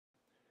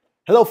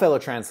Hello, fellow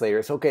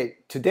translators. Okay,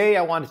 today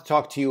I wanted to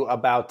talk to you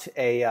about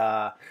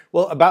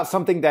about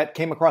something that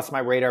came across my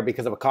radar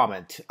because of a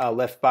comment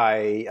left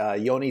by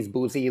Yonis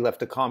Boozy. He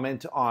left a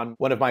comment on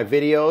one of my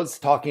videos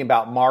talking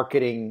about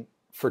marketing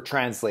for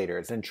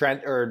translators and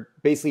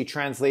basically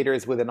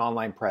translators with an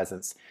online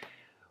presence.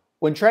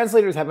 When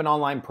translators have an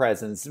online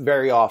presence,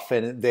 very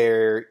often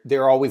they're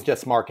always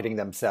just marketing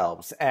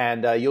themselves,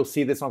 and you'll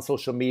see this on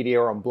social media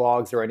or on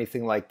blogs or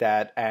anything like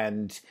that,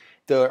 and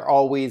they're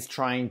always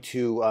trying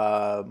to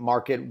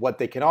market what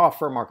they can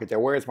offer, market their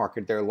wares,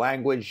 market their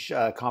language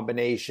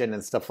combination,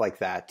 and stuff like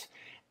that.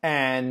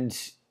 And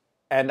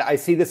and I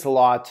see this a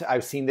lot.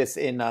 I've seen this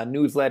in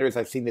newsletters,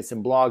 I've seen this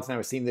in blogs, and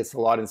I've seen this a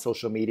lot in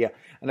social media,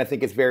 and I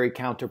think it's very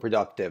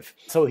counterproductive.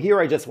 So here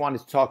I just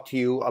wanted to talk to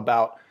you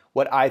about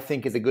what I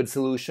think is a good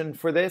solution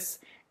for this.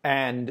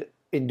 And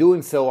in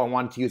doing so, I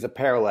wanted to use a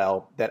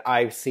parallel that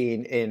I've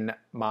seen in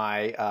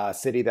my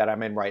city that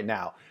I'm in right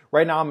now.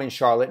 Right now, I'm in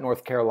Charlotte,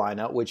 North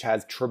Carolina, which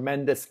has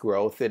tremendous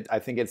growth. I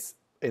think it's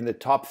in the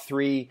top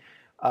three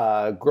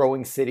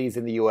growing cities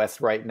in the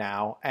U.S. right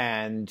now.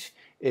 And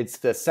it's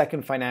the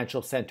second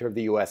financial center of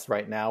the U.S.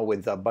 right now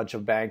with a bunch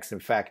of banks. In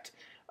fact,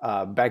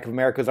 Bank of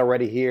America is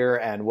already here,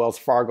 and Wells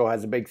Fargo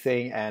has a big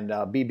thing, and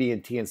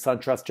BB&T and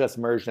SunTrust just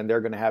merged, and they're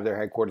going to have their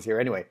headquarters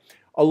here. Anyway,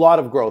 a lot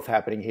of growth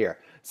happening here.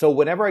 So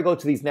whenever I go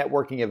to these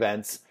networking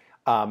events,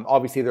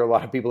 obviously there are a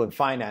lot of people in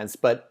finance,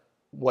 but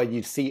what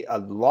you see a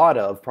lot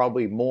of,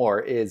 probably more,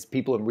 is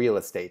people in real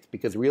estate,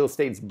 because real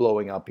estate's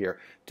blowing up here.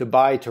 To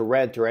buy, to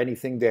rent, or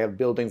anything, they have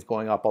buildings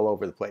going up all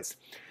over the place.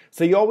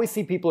 So you always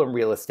see people in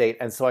real estate,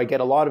 and so I get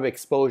a lot of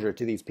exposure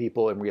to these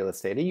people in real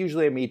estate. And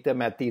usually I meet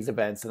them at these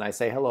events, and I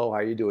say, hello, how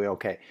are you doing?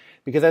 Okay.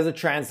 Because as a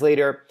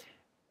translator,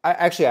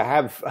 I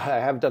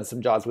have done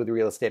some jobs with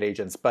real estate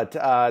agents, but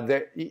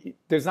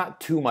there's not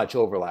too much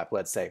overlap,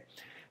 let's say.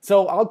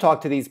 So I'll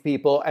talk to these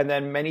people, and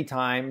then many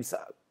times,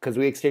 because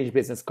we exchange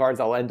business cards,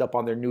 I'll end up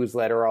on their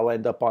newsletter, I'll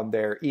end up on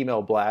their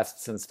email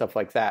blasts and stuff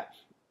like that.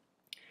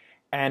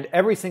 And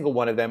every single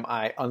one of them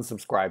I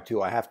unsubscribe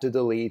to. I have to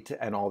delete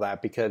and all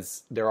that,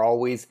 because they're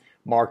always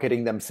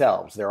marketing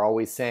themselves. They're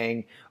always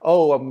saying,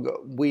 oh,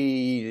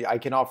 I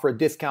can offer a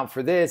discount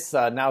for this.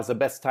 Now's the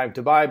best time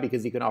to buy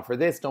because you can offer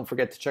this. Don't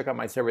forget to check out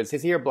my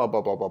services here, blah, blah,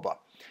 blah, blah, blah.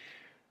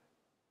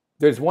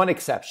 There's one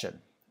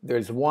exception.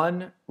 There's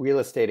one real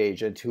estate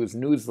agent whose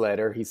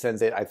newsletter, he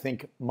sends it, I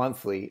think,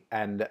 monthly.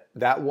 And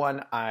that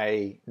one,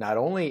 I didn't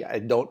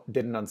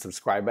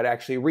unsubscribe, but I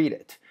actually read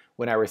it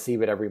when I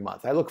receive it every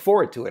month. I look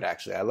forward to it,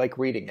 actually. I like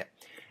reading it.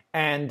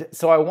 And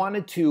so I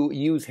wanted to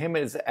use him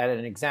as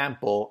an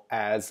example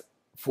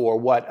for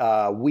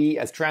what we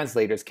as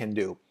translators can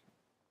do,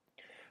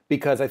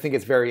 because I think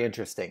it's very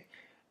interesting.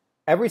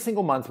 Every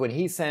single month when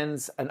he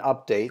sends an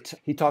update,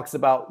 he talks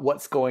about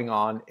what's going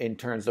on in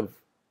terms of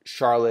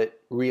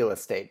Charlotte real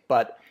estate,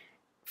 but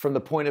from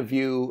the point of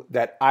view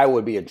that I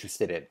would be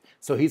interested in.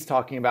 So he's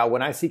talking about,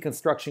 when I see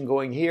construction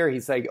going here,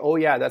 he's like, oh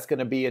yeah, that's going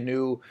to be a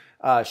new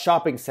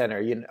shopping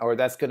center, or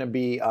that's going to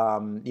be, a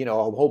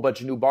whole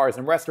bunch of new bars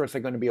and restaurants are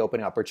going to be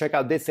opening up, or check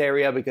out this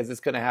area because it's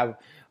going to have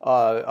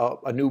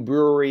a new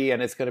brewery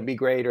and it's going to be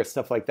great, or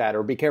stuff like that,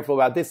 or be careful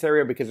about this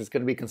area because there's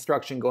going to be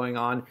construction going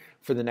on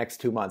for the next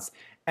 2 months.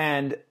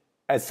 And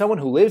as someone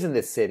who lives in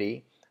this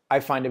city, I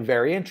find it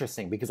very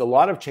interesting because a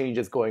lot of change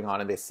is going on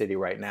in this city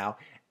right now.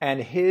 And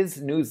his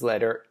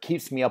newsletter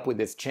keeps me up with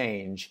this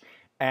change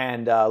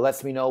and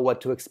lets me know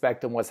what to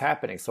expect and what's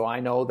happening. So I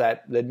know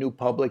that the new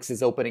Publix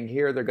is opening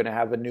here. They're going to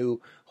have a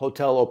new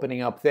hotel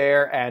opening up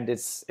there, and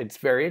it's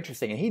very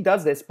interesting. And he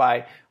does this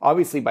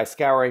obviously by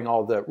scouring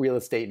all the real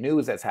estate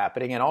news that's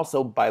happening, and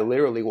also by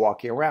literally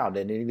walking around.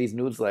 And in these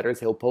newsletters,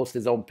 he'll post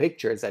his own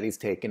pictures that he's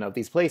taken of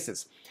these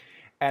places.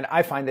 And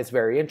I find this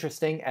very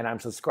interesting, and I'm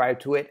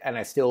subscribed to it, and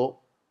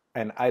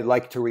I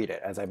like to read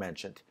it, as I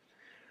mentioned.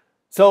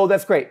 So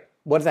that's great.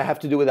 What does that have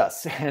to do with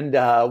us? And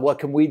what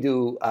can we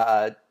do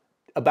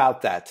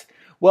about that?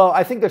 Well,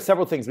 I think there's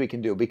several things we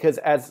can do, because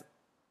as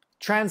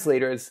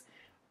translators,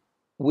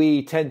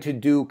 we tend to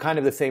do kind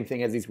of the same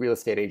thing as these real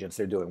estate agents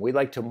are doing. We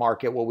like to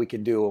market what we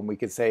can do, and we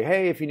could say,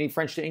 hey, if you need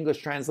French to English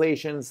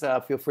translations,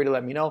 feel free to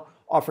let me know.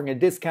 Offering a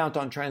discount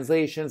on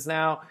translations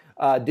now.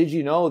 Did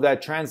you know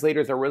that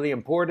translators are really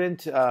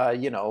important?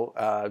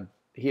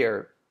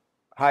 Here,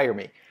 hire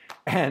me.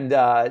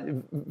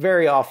 And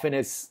very often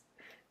it's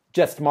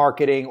just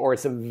marketing, or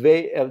it's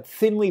a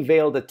thinly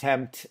veiled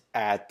attempt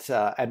at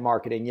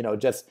marketing,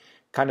 just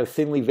kind of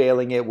thinly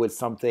veiling it with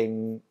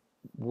something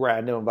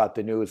random about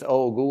the news.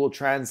 Oh, Google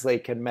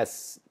Translate can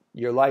mess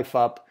your life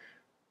up.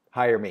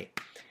 Hire me.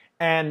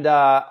 And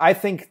I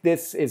think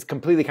this is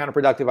completely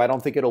counterproductive. I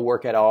don't think it'll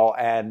work at all.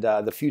 And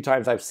the few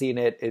times I've seen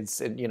it,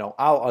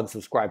 I'll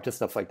unsubscribe to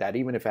stuff like that,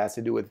 even if it has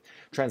to do with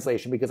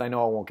translation, because I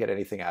know I won't get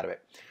anything out of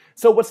it.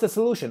 So what's the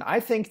solution?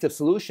 I think the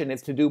solution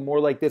is to do more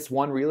like this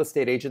one real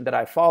estate agent that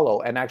I follow,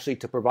 and actually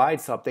to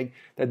provide something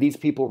that these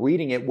people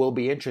reading it will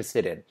be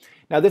interested in.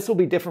 Now, this will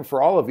be different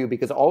for all of you,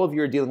 because all of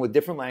you are dealing with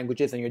different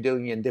languages and you're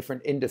dealing in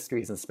different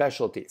industries and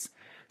specialties.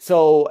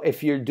 So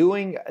if you're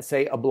doing,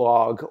 say, a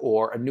blog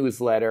or a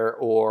newsletter,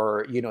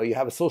 or you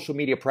have a social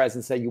media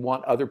presence that you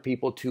want other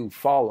people to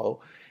follow,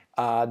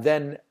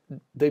 then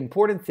the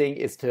important thing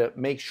is to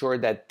make sure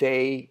that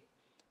they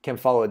can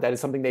follow it. That is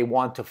something they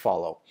want to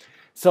follow.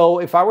 So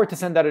if I were to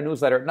send out a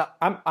newsletter,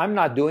 I'm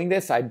not doing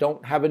this. I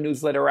don't have a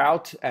newsletter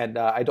out, and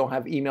I don't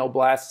have email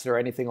blasts or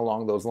anything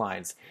along those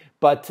lines.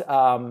 But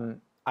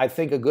I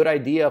think a good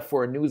idea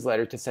for a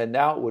newsletter to send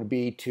out would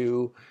be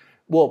to,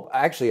 well,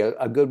 actually,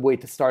 a good way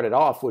to start it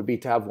off would be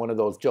to have one of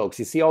those jokes.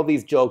 You see all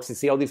these jokes, you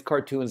see all these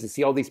cartoons, you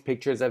see all these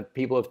pictures that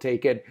people have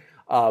taken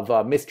of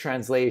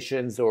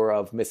mistranslations or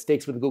of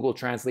mistakes with Google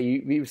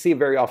Translate. You see it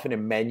very often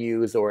in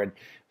menus or in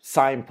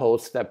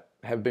signposts that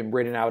have been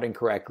written out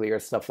incorrectly or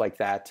stuff like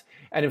that.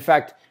 And in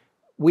fact,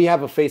 we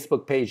have a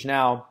Facebook page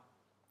now,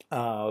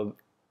 how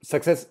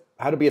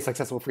to be a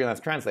successful freelance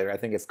translator, I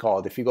think it's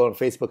called. If you go on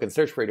Facebook and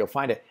search for it, you'll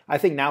find it. I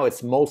think now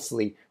it's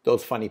mostly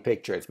those funny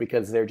pictures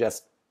because they're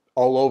just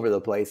all over the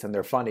place and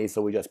they're funny,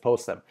 so we just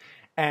post them.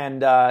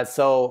 And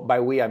so by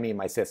we, I mean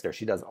my sister.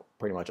 She does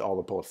pretty much all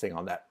the posting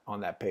on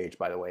that page,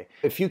 by the way.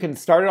 If you can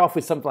start it off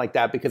with something like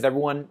that, because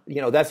everyone,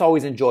 that's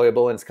always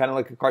enjoyable, and it's kind of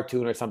like a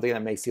cartoon or something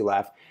that makes you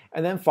laugh,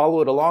 and then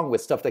follow it along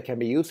with stuff that can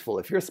be useful.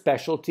 If your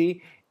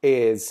specialty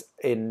is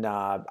in,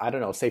 I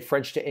don't know, say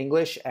French to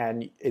English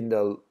and in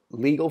the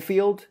legal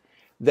field,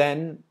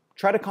 then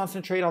try to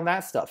concentrate on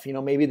that stuff.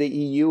 Maybe the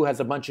EU has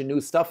a bunch of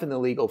new stuff in the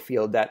legal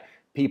field that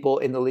people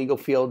in the legal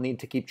field need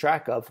to keep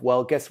track of.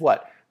 Well, guess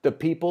what? The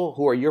people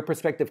who are your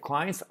prospective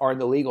clients are in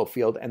the legal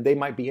field, and they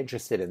might be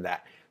interested in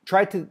that.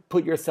 Try to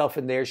put yourself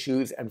in their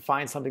shoes and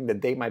find something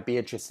that they might be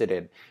interested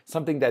in,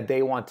 something that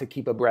they want to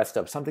keep abreast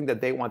of, something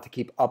that they want to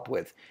keep up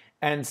with.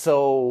 And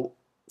so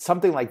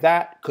something like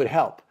that could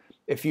help.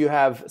 If you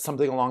have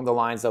something along the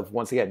lines of,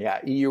 once again,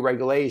 EU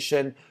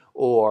regulation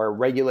or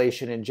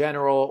regulation in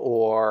general,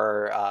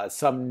 or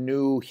some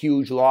new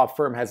huge law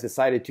firm has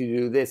decided to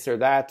do this or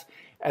that,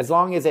 as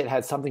long as it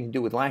has something to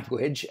do with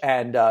language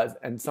and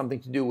something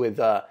to do with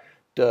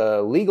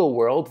the legal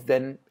world,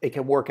 then it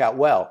can work out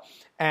well.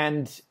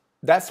 And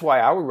that's why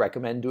I would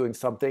recommend doing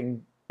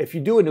something. If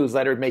you do a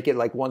newsletter, make it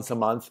like once a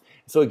month,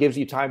 so it gives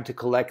you time to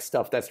collect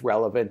stuff that's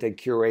relevant and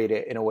curate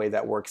it in a way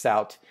that works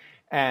out,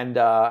 and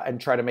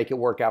try to make it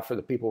work out for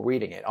the people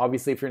reading it.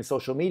 Obviously, if you're in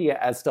social media,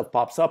 as stuff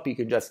pops up, you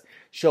can just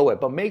show it,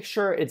 but make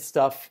sure it's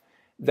stuff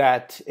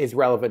that is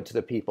relevant to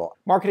the people.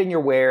 Marketing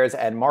your wares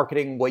and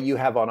marketing what you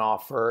have on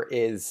offer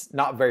is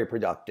not very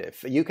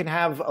productive. You can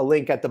have a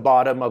link at the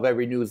bottom of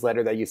every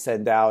newsletter that you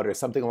send out or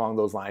something along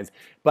those lines,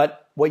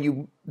 but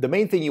the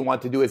main thing you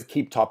want to do is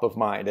keep top of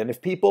mind. And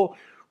if people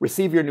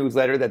receive your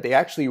newsletter that they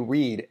actually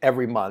read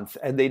every month,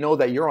 and they know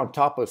that you're on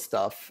top of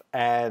stuff,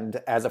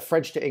 and as a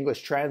French to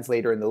English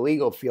translator in the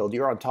legal field,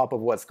 you're on top of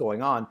what's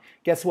going on,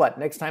 guess what?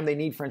 Next time they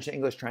need French to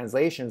English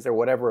translations or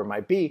whatever it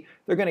might be,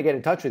 they're going to get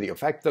in touch with you. In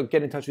fact, they'll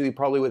get in touch with you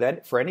probably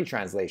for any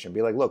translation.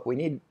 Be like, look, we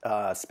need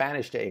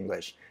Spanish to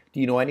English.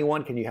 Do you know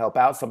anyone? Can you help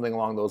out? Something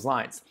along those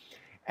lines.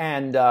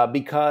 And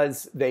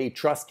because they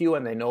trust you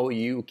and they know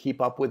you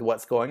keep up with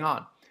what's going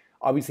on.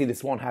 Obviously,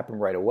 this won't happen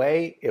right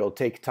away. It'll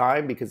take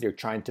time because you're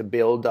trying to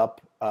build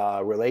up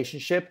a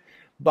relationship,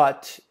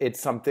 but it's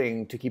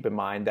something to keep in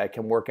mind that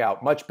can work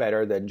out much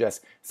better than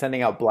just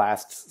sending out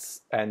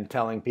blasts and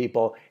telling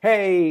people,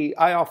 hey,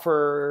 I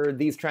offer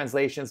these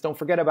translations. Don't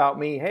forget about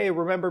me. Hey,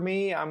 remember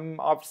me? I'm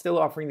still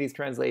offering these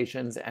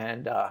translations,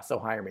 and so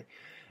hire me.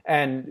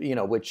 And,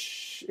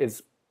 which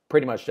is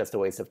pretty much just a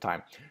waste of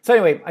time. So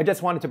anyway, I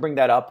just wanted to bring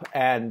that up,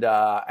 and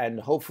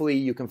hopefully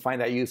you can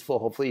find that useful.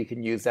 Hopefully you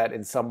can use that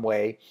in some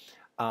way,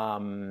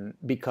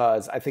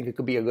 because I think it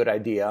could be a good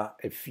idea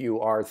if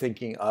you are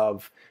thinking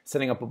of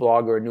setting up a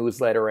blog or a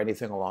newsletter or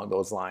anything along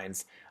those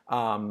lines.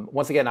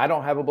 Once again, I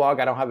don't have a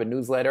blog, I don't have a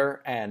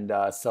newsletter, and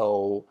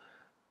so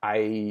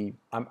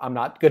I'm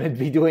not going to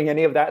be doing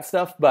any of that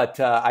stuff, but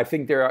I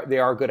think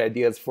there are good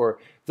ideas for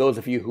those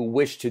of you who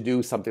wish to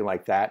do something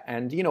like that,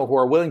 and who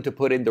are willing to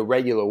put in the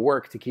regular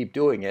work to keep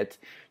doing it,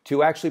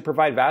 to actually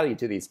provide value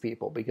to these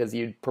people. Because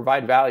you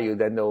provide value,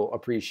 then they'll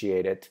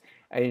appreciate it,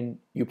 and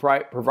you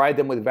provide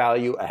them with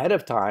value ahead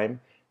of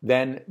time,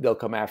 then they'll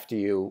come after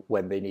you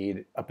when they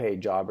need a paid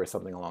job or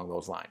something along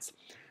those lines.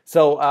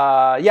 So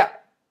I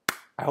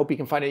hope you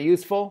can find it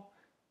useful.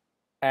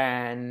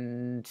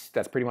 And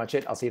that's pretty much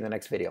it. I'll see you in the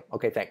next video.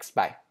 Okay, thanks.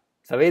 Bye.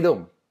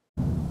 Savedum.